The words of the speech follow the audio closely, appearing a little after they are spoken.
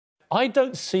I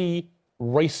don't see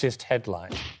racist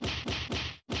headlines.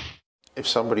 If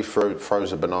somebody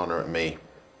throws a banana at me,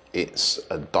 it's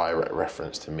a direct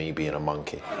reference to me being a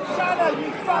monkey.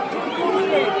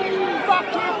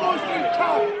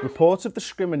 Reports of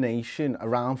discrimination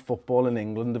around football in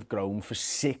England have grown for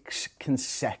 6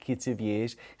 consecutive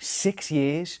years. 6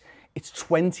 years? It's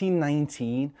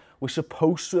 2019. We're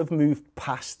supposed to have moved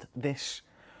past this.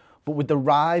 But with the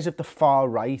rise of the far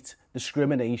right,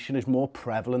 discrimination is more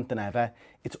prevalent than ever.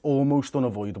 It's almost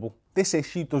unavoidable. This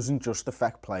issue doesn't just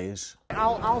affect players.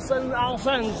 I'll send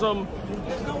some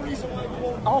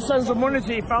money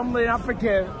to your family in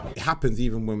Africa. It happens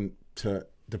even when to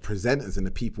the presenters and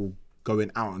the people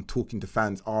going out and talking to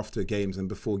fans after games and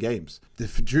before games. The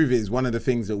truth is, one of the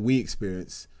things that we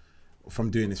experience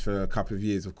from doing this for a couple of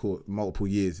years, of course, multiple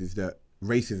years, is that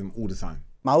racism all the time.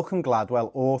 Malcolm Gladwell,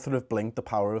 author of Blink, The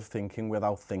Power of Thinking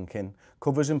Without Thinking,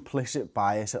 covers implicit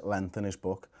bias at length in his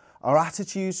book. Our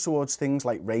attitudes towards things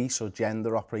like race or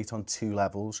gender operate on 2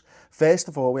 levels. First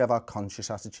of all, we have our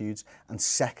conscious attitudes, and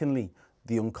secondly,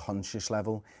 the unconscious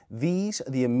level. These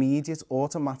are the immediate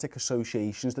automatic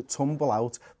associations that tumble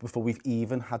out before we've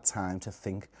even had time to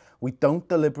think. We don't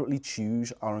deliberately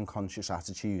choose our unconscious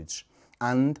attitudes,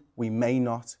 and we may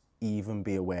not even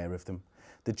be aware of them.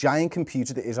 The giant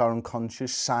computer that is our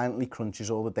unconscious silently crunches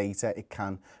all the data it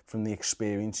can from the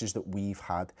experiences that we've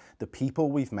had, the people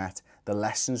we've met, the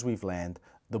lessons we've learned,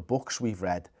 the books we've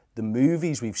read, the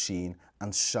movies we've seen,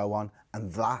 and so on,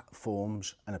 and that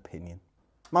forms an opinion.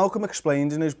 Malcolm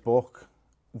explains in his book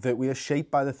that we are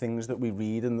shaped by the things that we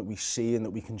read and that we see and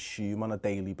that we consume on a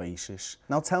daily basis.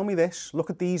 Now tell me this, look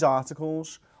at these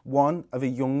articles. One of a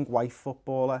young white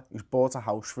footballer who's bought a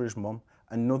house for his mum,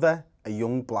 another a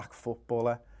young black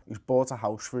footballer who's bought a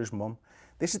house for his mum.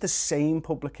 This is the same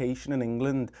publication in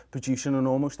England producing an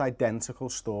almost identical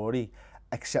story,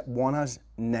 except one has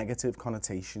negative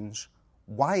connotations.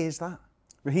 Why is that?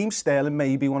 Raheem Sterling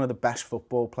may be one of the best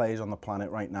football players on the planet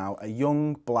right now, a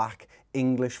young black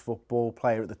English football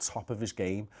player at the top of his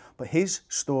game, but his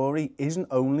story isn't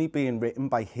only being written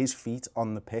by his feet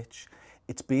on the pitch,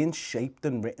 it's being shaped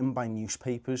and written by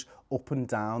newspapers up and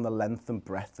down the length and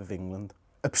breadth of England.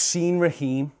 Obscene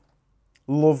Raheem,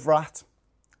 Love Rat,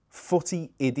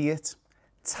 Footy Idiot,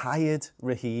 Tired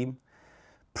Raheem,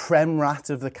 Prem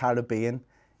Rat of the Caribbean.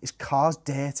 His car's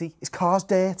dirty. His car's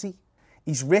dirty.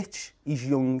 He's rich, he's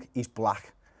young, he's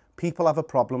black. People have a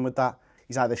problem with that.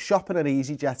 He's either shopping at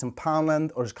EasyJet and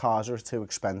Poundland or his cars are too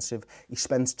expensive. He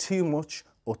spends too much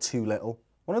or too little.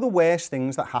 One of the worst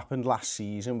things that happened last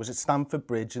season was at Stamford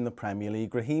Bridge in the Premier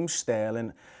League. Raheem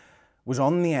Sterling was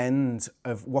on the end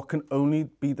of what can only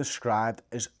be described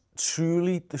as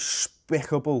truly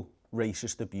despicable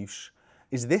racist abuse.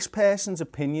 Is this person's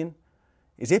opinion,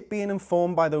 is it being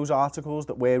informed by those articles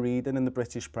that we're reading in the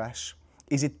British press?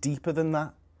 Is it deeper than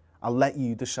that? I'll let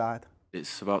you decide.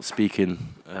 It's about speaking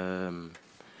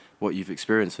what you've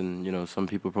experienced, and you know, some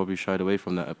people probably shied away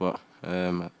from that, but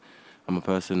I'm a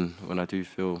person, when I do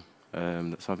feel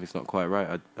that something's not quite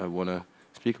right, I want to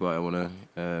speak about it. I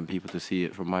want people to see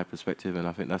it from my perspective, and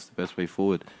I think that's the best way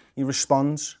forward. He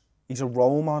responds. He's a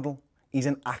role model. He's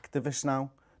an activist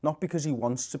now, not because he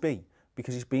wants to be,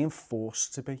 because he's being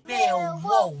forced to be.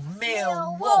 Millwall,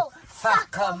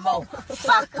 fuck 'em all,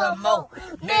 fuck 'em all.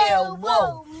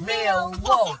 Millwall,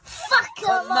 fuck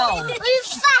 'em all. You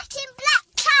fucking black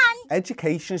cunt!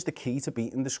 Education is the key to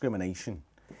beating discrimination.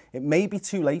 It may be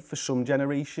too late for some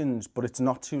generations, but it's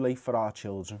not too late for our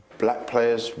children. Black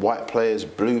players, white players,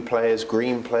 blue players,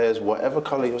 green players, whatever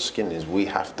colour your skin is, we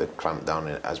have to clamp down on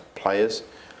it as players.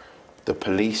 The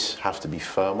police have to be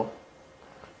firmer.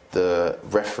 The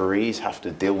referees have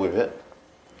to deal with it.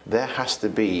 There has to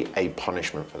be a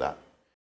punishment for that.